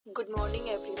Good morning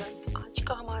everyone. आज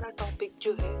का हमारा टॉपिक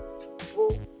जो है वो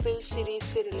फिल सीरीज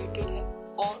से रिलेटेड है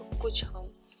और कुछ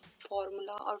हम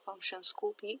फॉर्मूला और फंक्शंस को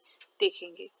भी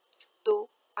देखेंगे। तो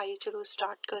आइए चलो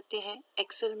स्टार्ट करते हैं।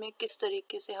 एक्सेल में किस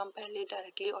तरीके से हम पहले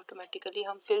डायरेक्टली ऑटोमेटिकली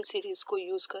हम फिल सीरीज को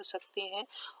यूज़ कर सकते हैं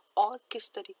और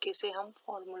किस तरीके से हम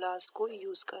फॉर्मूलाज को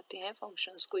यूज़ करते हैं,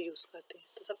 फंक्शंस को यूज़ करते हैं।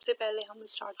 तो सबसे पहले हम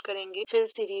स्टार्ट करेंगे फिल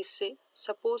सीरीज से।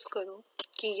 सपोज करो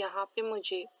कि यहाँ पे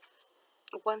मुझे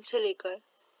 1 से लेकर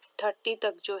 30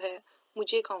 तक जो है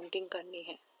मुझे काउंटिंग करनी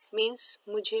है। मीन्स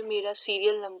मुझे मेरा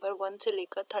सीरियल नंबर 1 से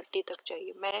लेकर 30 तक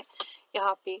चाहिए। मैं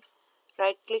यहाँ पे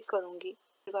राइट क्लिक करूँगी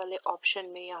वाले ऑप्शन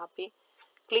में, यहाँ पे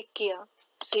क्लिक किया,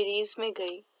 सीरीज में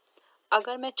गई।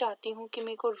 अगर मैं चाहती हूँ कि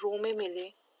मेरे को रो में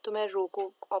मिले तो मैं रो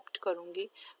को ऑप्ट करूँगी।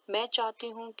 मैं चाहती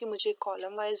हूँ कि मुझे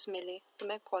कॉलम वाइज मिले तो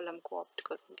मैं कॉलम को ऑप्ट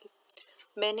करूँगी।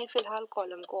 मैंने फ़िलहाल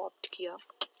कॉलम को ऑप्ट किया।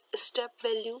 स्टेप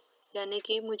वैल्यू यानी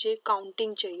कि मुझे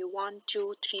काउंटिंग चाहिए 1 2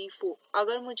 3 4।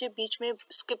 अगर मुझे बीच में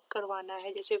स्किप करवाना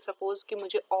है, जैसे सपोज कि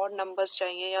मुझे और नंबर्स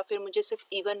चाहिए या फिर मुझे सिर्फ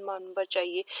इवन नंबर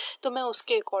चाहिए, तो मैं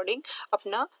उसके अकॉर्डिंग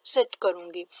अपना सेट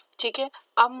करूँगी। ठीक है।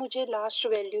 अब मुझे लास्ट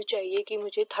वैल्यू चाहिए कि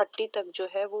मुझे 30 तक जो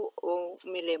है वो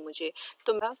मिले मुझे।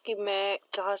 तो मैं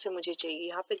कहाँ से मुझे चाहिए,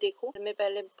 यहाँ पे देखो, हमें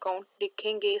पहले काउंट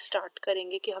लिखेंगे, स्टार्ट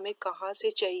करेंगे कि हमें कहाँ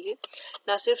से चाहिए।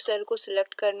 ना सिर्फ सेल को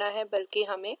सिलेक्ट करना है बल्कि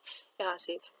हमें यहाँ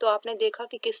से। तो आपने देखा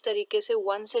कि किस तरीके से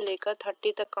 1 से लेकर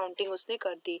 30 तक काउंटिंग उसने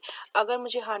कर दी। अगर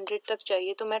मुझे 100 तक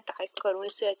चाहिए तो मैं टाइप करूँ,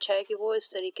 इससे अच्छा है कि वो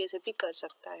इस तरीके से भी कर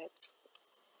सकता है।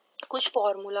 कुछ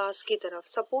फॉर्मूलाज की तरफ,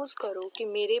 सपोज करो कि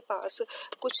मेरे पास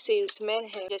कुछ सेल्समैन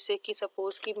है, जैसे कि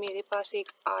सपोज कि मेरे पास एक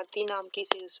आरती नाम की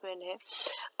सेल्समैन है,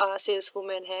 सेल्स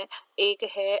वुमेन है, एक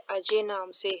है अजय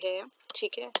नाम से है,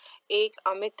 ठीक है, एक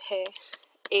अमित है,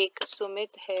 एक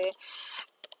सुमित है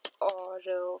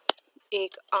और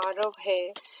एक आरव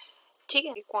है। ठीक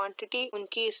है। क्वांटिटी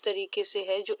उनकी इस तरीके से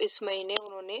है जो इस महीने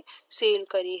उन्होंने सेल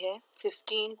करी है।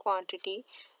 15 क्वांटिटी,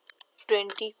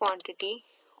 20 क्वांटिटी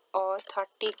और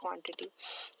 30 quantity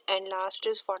and last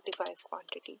is 45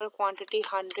 quantity. और क्वांटिटी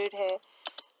 100 है,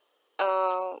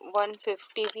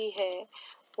 150 भी है,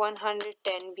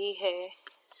 110 भी है,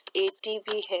 80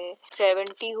 भी है,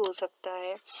 70 हो सकता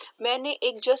है। मैंने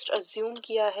एक जस्ट अज्यूम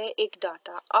किया है एक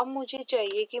डाटा। अब मुझे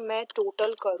चाहिए कि मैं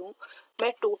टोटल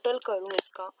करूं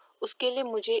इसका। उसके लिए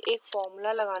मुझे एक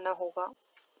फॉर्मूला लगाना होगा।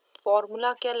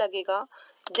 फॉर्मूला क्या लगेगा?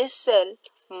 This cell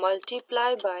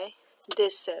multiply by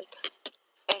this cell,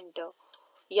 enter.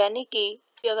 यानी कि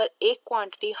अगर एक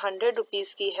क्वांटिटी 100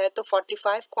 रुपीज़ की है तो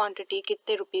 45 क्वांटिटी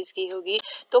कितने रुपीज़ की होगी?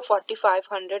 तो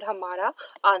 4500 हमारा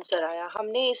आंसर आया।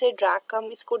 हमने इसे हम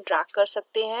इसको ड्रैग कर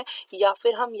सकते हैं या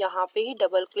फिर हम यहाँ पे ही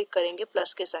डबल क्लिक करेंगे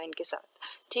प्लस के साइन के साथ।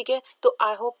 ठीक है। तो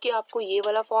आई होप कि आपको ये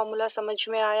वाला फॉर्मूला समझ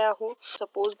में आया हो।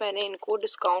 सपोज मैंने इनको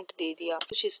डिस्काउंट दे दिया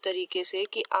कुछ इस तरीके से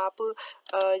कि आप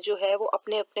जो है वो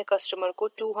अपने अपने कस्टमर को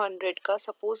 200 का,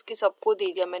 सपोज कि सबको दे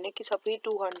दिया मैंने कि सभी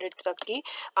 200 तक की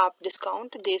आप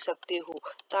डिस्काउंट दे सकते हो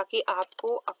ताकि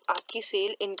आपको आपकी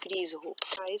सेल इंक्रीज हो।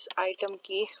 प्राइस आइटम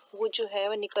की वो जो है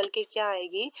वो निकल के क्या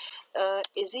आएगी?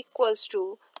 Is equals to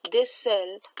this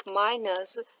cell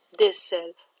minus this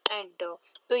cell, enter.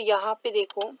 तो यहाँ पे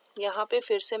देखो, यहाँ पे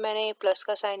फिर से मैंने प्लस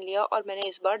का साइन लिया और मैंने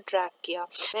इस बार ड्रैग किया।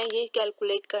 मैं ये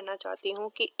कैलकुलेट करना चाहती हूँ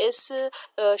कि इस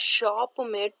शॉप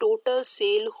में टोटल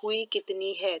सेल हुई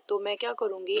कितनी है। तो मैं क्या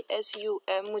करूँगी,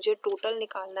 SUM मुझे टोटल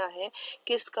निकालना है।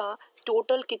 किसका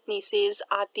टोटल? कितनी सेल्स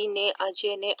आरती ने,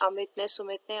 अजय ने, अमित ने,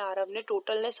 सुमित ने, आरव ने,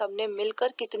 टोटल ने सबने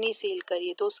मिलकर कितनी सेल करी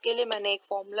है। तो उसके लिए मैंने एक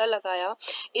फॉर्मूला लगाया,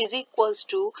 is equals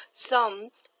to sum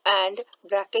and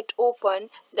bracket open.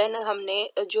 Then हमने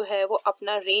जो है वो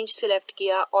अपना रेंज सिलेक्ट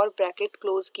किया और ब्रैकेट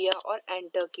क्लोज किया और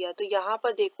एंटर किया। तो यहाँ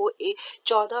पर देखो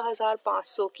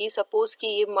 14,500 की, सपोज कि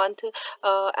ये मंथ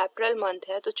अप्रैल मंथ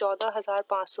है, तो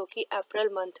 14,500 की अप्रैल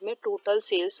मंथ में टोटल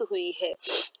सेल्स हुई है।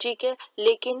 ठीक है।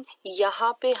 लेकिन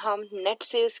यहाँ पे हम नेट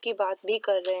सेल्स की बात भी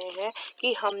कर रहे हैं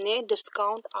कि हमने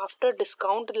डिस्काउंट आफ्टर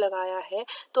डिस्काउंट लगाया है।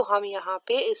 तो हम यहाँ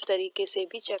पे इस तरीके से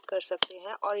भी चेक कर सकते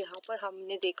हैं और यहाँ पर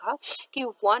हमने देखा कि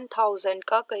 1000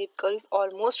 का करीब करीब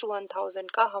ऑलमोस्ट 1000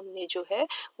 का हमने जो है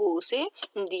वो उसे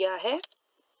दिया है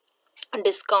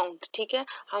डिस्काउंट। ठीक है।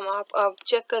 हम आप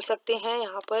चेक कर सकते हैं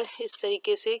यहाँ पर इस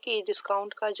तरीके से कि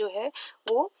डिस्काउंट का जो है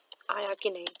वो आया कि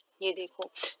नहीं, ये देखो।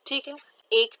 ठीक है।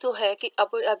 एक तो है कि अब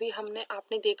अभी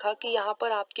आपने देखा कि यहाँ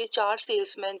पर आपके 4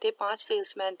 सेल्समैन थे, 5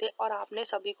 सेल्समैन थे और आपने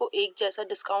सभी को एक जैसा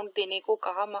डिस्काउंट देने को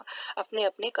कहा अपने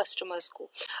अपने कस्टमर्स को।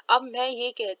 अब मैं ये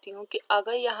कहती हूँ कि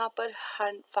अगर यहाँ पर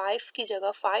 5 की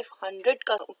जगह 500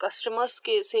 का कस्टमर्स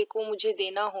के से को मुझे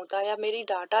देना होता, या मेरी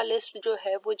डाटा लिस्ट जो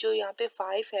है वो जो यहाँ पे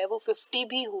 5 है वो 50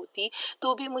 भी होती,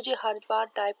 तो भी मुझे हर बार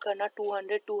टाइप करना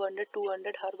 200 200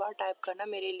 200 हर बार टाइप करना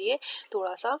मेरे लिए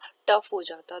थोड़ा सा टफ हो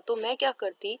जाता। तो मैं क्या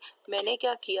करती, मैंने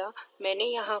क्या किया, मैंने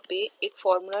यहाँ पे एक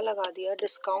फॉर्मूला लगा दिया,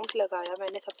 डिस्काउंट लगाया,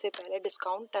 मैंने सबसे पहले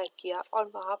डिस्काउंट टाइप किया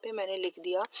और वहाँ पे मैंने लिख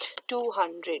दिया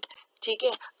 200। ठीक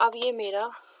है, अब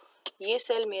ये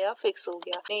सेल मेरा फिक्स हो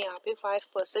गया। मैंने यहाँ पे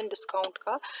 5% डिस्काउंट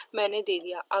का मैंने दे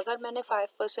दिया। अगर मैंने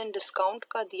 5% डिस्काउंट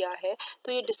का दिया है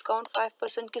तो ये डिस्काउंट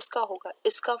 5% किसका होगा,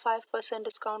 इसका 5%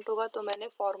 डिस्काउंट होगा। तो मैंने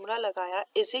फॉर्मूला लगाया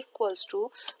इज इक्वल्स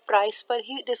टू प्राइस पर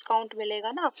ही डिस्काउंट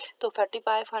मिलेगा ना, तो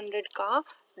 3500 का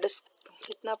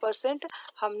कितना परसेंट,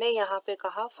 हमने यहाँ पे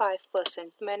कहा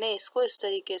 5%। मैंने इसको इस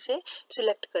तरीके से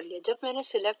सिलेक्ट कर लिया। जब मैंने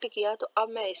सिलेक्ट किया तो अब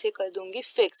मैं इसे कर दूंगी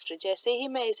फिक्स्ड। जैसे ही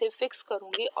मैं इसे फिक्स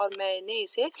करूंगी और मैंने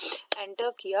इसे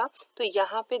एंटर किया तो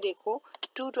यहाँ पे देखो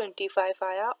 225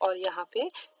 आया और यहाँ पे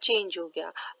चेंज हो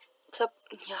गया सब।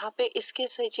 यहाँ पे इसके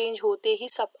से चेंज होते ही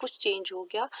सब कुछ चेंज हो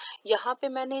गया। यहाँ पे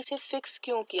मैंने इसे फिक्स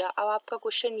क्यों किया, अब आपका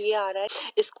क्वेश्चन ये आ रहा है।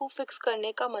 इसको फिक्स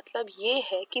करने का मतलब ये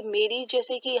है कि मेरी,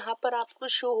 जैसे कि यहाँ पर आपको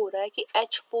शो हो रहा है कि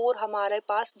H4 हमारे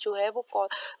पास जो है वो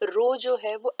रो जो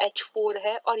है वो H4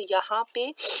 है और यहाँ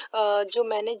पे जो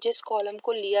मैंने जिस कॉलम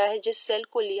को लिया है, जिस सेल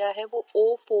को लिया है वो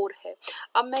O4 है।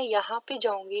 अब मैं यहाँ पे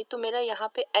जाऊंगी तो मेरा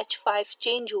यहाँ पे H5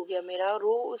 चेंज हो गया, मेरा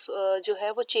रो जो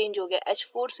है वो चेंज हो गया,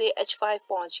 H4 से H5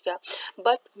 पहुंच गया।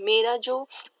 बट मेरा जो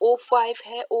O5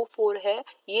 है, O4 है,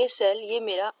 ये सेल ये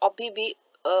मेरा अभी भी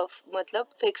मतलब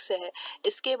फिक्स है।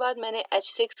 इसके बाद मैंने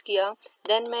H6 किया,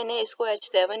 देन मैंने इसको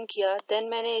H7 किया, देन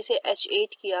मैंने इसे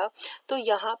H8 किया। तो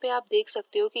यहाँ पे आप देख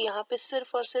सकते हो कि यहाँ पे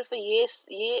सिर्फ और सिर्फ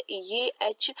ये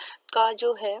H का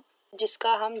जो है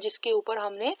जिसके ऊपर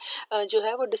हमने जो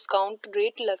है वो डिस्काउंट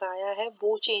रेट लगाया है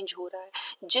वो चेंज हो रहा है।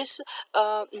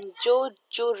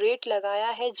 जो रेट लगाया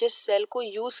है, जिस सेल को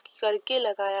यूज करके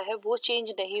लगाया है वो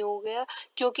चेंज नहीं हो गया,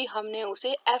 क्योंकि हमने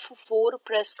उसे F4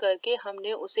 प्रेस करके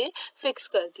हमने उसे फिक्स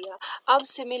कर दिया। अब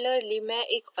सिमिलरली मैं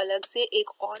एक अलग से एक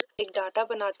डाटा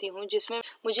बनाती हूँ जिसमें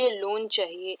मुझे लोन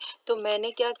चाहिए। तो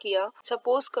मैंने क्या किया,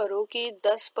 सपोज करो कि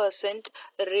 10%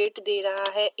 रेट दे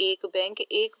रहा है एक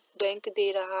बैंक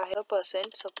दे रहा है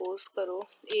परसेंट। सपोज करो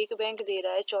एक बैंक दे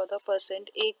रहा है 14%,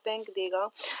 एक बैंक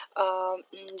देगा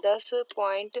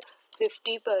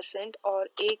 10.50% और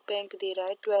एक बैंक दे रहा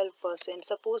है 12%।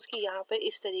 सपोज कि यहाँ पे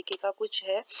इस तरीके का कुछ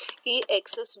है कि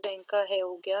एक्सिस बैंक का है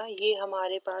हो गया, ये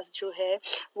हमारे पास जो है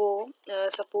वो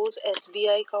सपोज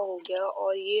SBI का हो गया,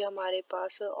 और ये हमारे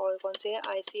पास और कौन से है,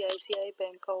 ICICI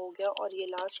बैंक का हो गया, और ये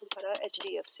लास्ट हमारा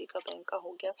HDFC का बैंक का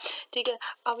हो गया। ठीक है,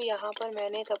 अब यहाँ पर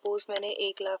मैंने सपोज मैंने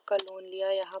 1 लाख का लोन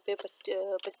लिया, यहाँ पे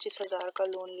 25,000 का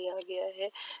लोन लिया गया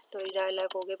है, तो 2.5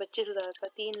 लाख हो गया, 25,000 का,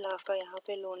 3 लाख का यहाँ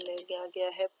पे लोन लिया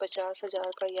गया है,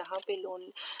 50,000 का यहाँ पे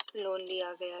लोन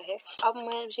लिया गया है। अब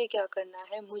मुझे क्या करना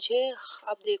है, मुझे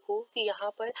अब देखो कि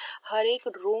यहाँ पर हर एक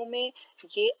रो में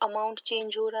ये अमाउंट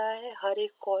चेंज हो रहा है, हर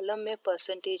एक कॉलम में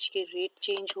परसेंटेज के रेट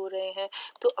चेंज हो रहे हैं।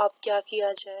 तो अब क्या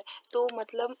किया जाए, तो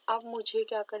मतलब अब मुझे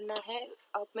क्या करना है,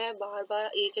 अब मैं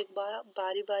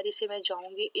बारी बारी से मैं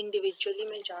जाऊंगी, इंडिविजुअली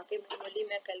मैं जाके मैनुअली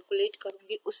मैं कैलकुलेट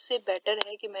करूंगी। उससे बेटर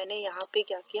है कि मैंने यहाँ पे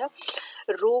क्या किया,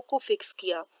 रो को फिक्स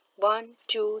किया, 1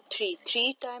 2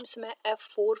 3 टाइम्स मैं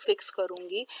F4 फिक्स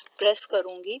करूंगी, प्रेस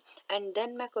करूंगी, एंड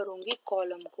देन मैं करूंगी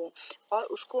कॉलम को और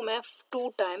उसको मैं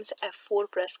 2 टाइम्स F4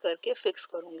 प्रेस करके फिक्स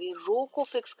करूंगी। रो को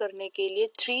फिक्स करने के लिए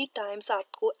 3 टाइम्स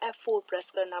आपको F4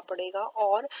 प्रेस करना पड़ेगा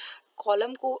और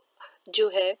कॉलम को जो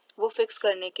है वो फिक्स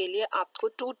करने के लिए आपको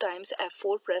 2 टाइम्स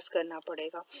F4 प्रेस करना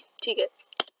पड़ेगा। ठीक है,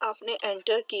 आपने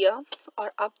एंटर किया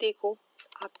और अब देखो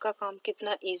आपका काम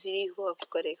कितना इजीली वर्क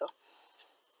करेगा।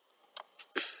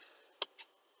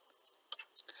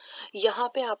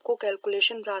 यहाँ पे आपको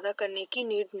कैलकुलेशन ज़्यादा करने की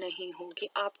नीड नहीं होगी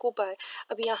आपको।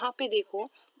 अब यहाँ पे देखो,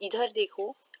 इधर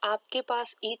देखो, आपके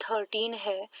पास E13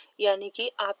 है, यानी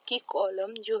कि आपकी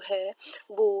कॉलम जो है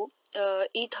वो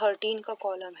E13 का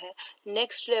कॉलम है।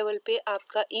 नेक्स्ट लेवल पे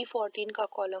आपका E14 का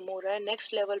कॉलम हो रहा है,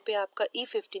 नेक्स्ट लेवल पे आपका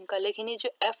E15 का। लेकिन ये जो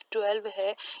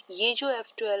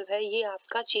F12 है, ये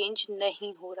आपका चेंज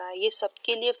नहीं हो रहा है, ये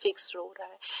सबके लिए फिक्स हो रहा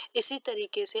है। इसी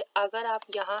तरीके से अगर आप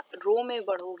यहाँ रो में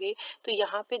बढ़ोगे तो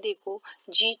यहाँ पे देखो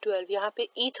G12, यहाँ पे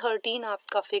E13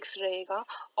 आपका फिक्स रहेगा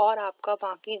और आपका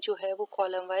बाकी जो है वो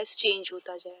कॉलम वाइज चेंज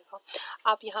होता जाएगा।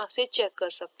 आप यहाँ से चेक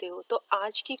कर सकते हो। तो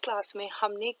आज की क्लास में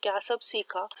हमने क्या सब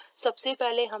सीखा, सबसे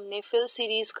पहले हमने फिल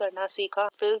सीरीज करना सीखा।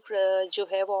 फिल जो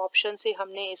है वो ऑप्शन से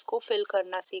हमने इसको फिल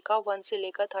करना सीखा। 1 से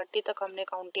लेकर 30 तक हमने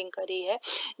काउंटिंग करी है,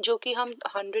 जो कि हम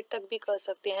 100 तक भी कर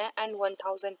सकते हैं एंड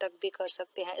 1000 तक भी कर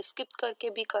सकते हैं, स्किप करके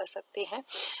भी कर सकते हैं।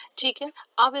 ठीक है,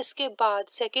 अब इसके बाद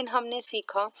सेकंड हमने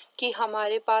सीखा कि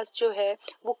हमारे पास जो है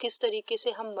वो किस तरीके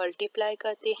से हम मल्टीप्लाई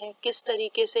करते हैं, किस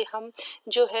तरीके से हम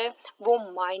जो है वो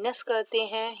माइनस करते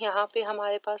हैं। यहाँ पे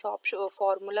हमारे पास ऑप्शन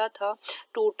फॉर्मूला था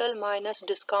total minus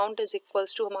discount amount is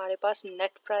equals to हमारे पास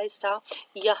नेट प्राइस था।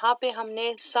 यहाँ पे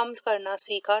हमने सम करना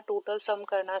सीखा, टोटल सम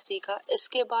करना सीखा।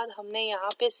 इसके बाद हमने यहाँ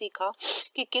पे सीखा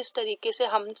कि किस तरीके से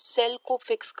हम सेल को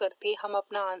फिक्स करके हम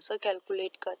अपना आंसर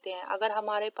कैलकुलेट करते हैं। अगर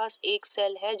हमारे पास एक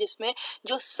सेल है जिसमें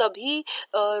जो सभी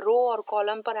रो और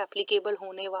कॉलम पर एप्लीकेबल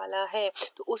होने वाला है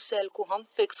तो उस सेल को हम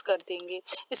फिक्स कर देंगे।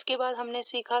 इसके बाद हमने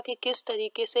सीखा कि किस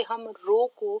तरीके से हम रो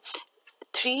को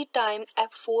 3 टाइम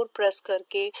F4 प्रेस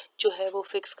करके जो है वो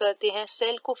फिक्स करते हैं।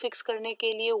 सेल को फिक्स करने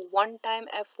के लिए 1 टाइम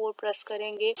F4 प्रेस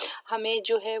करेंगे। हमें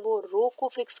जो है वो रो को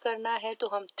फिक्स करना है तो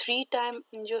हम 3 टाइम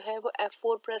जो है वो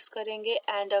F4 प्रेस करेंगे।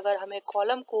 एंड अगर हमें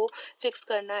कॉलम को फिक्स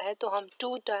करना है तो हम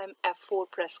 2 टाइम F4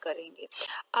 प्रेस करेंगे।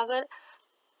 अगर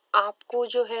आपको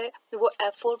जो है वो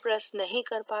F4 प्रेस नहीं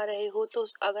कर पा रहे हो तो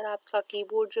अगर आपका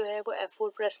कीबोर्ड जो है वो F4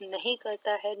 प्रेस नहीं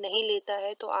करता है, नहीं लेता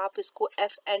है, तो आप इसको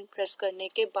FN प्रेस करने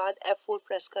के बाद F4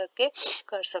 प्रेस करके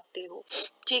कर सकते हो।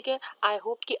 ठीक है, आई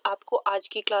होप कि आपको आज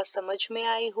की क्लास समझ में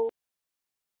आई हो।